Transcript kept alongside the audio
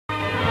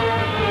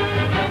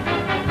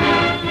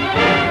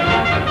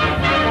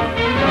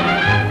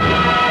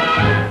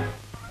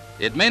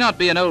It may not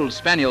be an old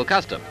spaniel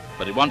custom,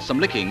 but it wants some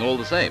licking all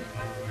the same.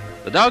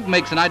 The dog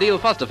makes an ideal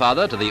foster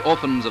father to the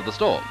orphans of the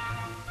storm.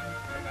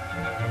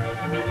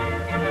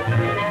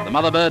 The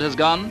mother bird has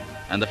gone,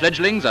 and the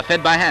fledglings are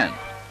fed by hand.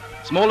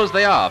 Small as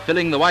they are,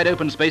 filling the wide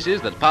open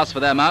spaces that pass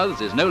for their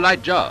mouths is no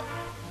light job.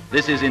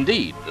 This is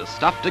indeed the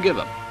stuff to give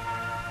them.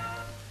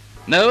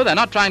 No, they're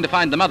not trying to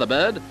find the mother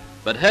bird,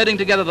 but herding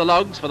together the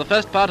logs for the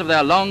first part of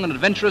their long and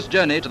adventurous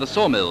journey to the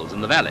sawmills in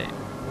the valley.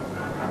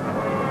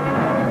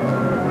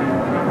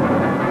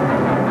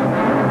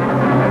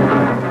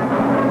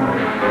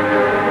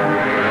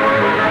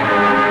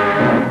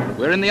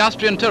 We're in the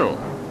Austrian Tirol,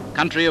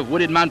 country of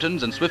wooded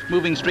mountains and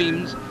swift-moving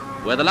streams,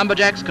 where the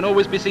lumberjacks can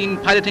always be seen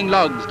piloting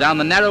logs down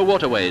the narrow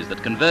waterways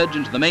that converge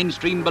into the main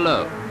stream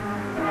below.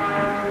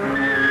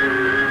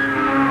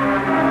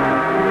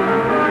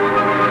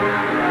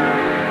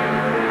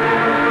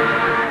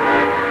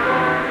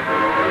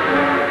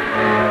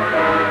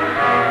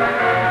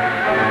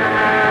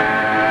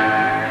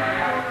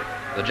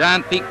 The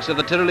giant peaks of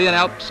the Tyrolean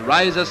Alps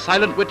rise as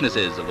silent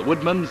witnesses of the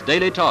woodman's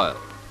daily toil.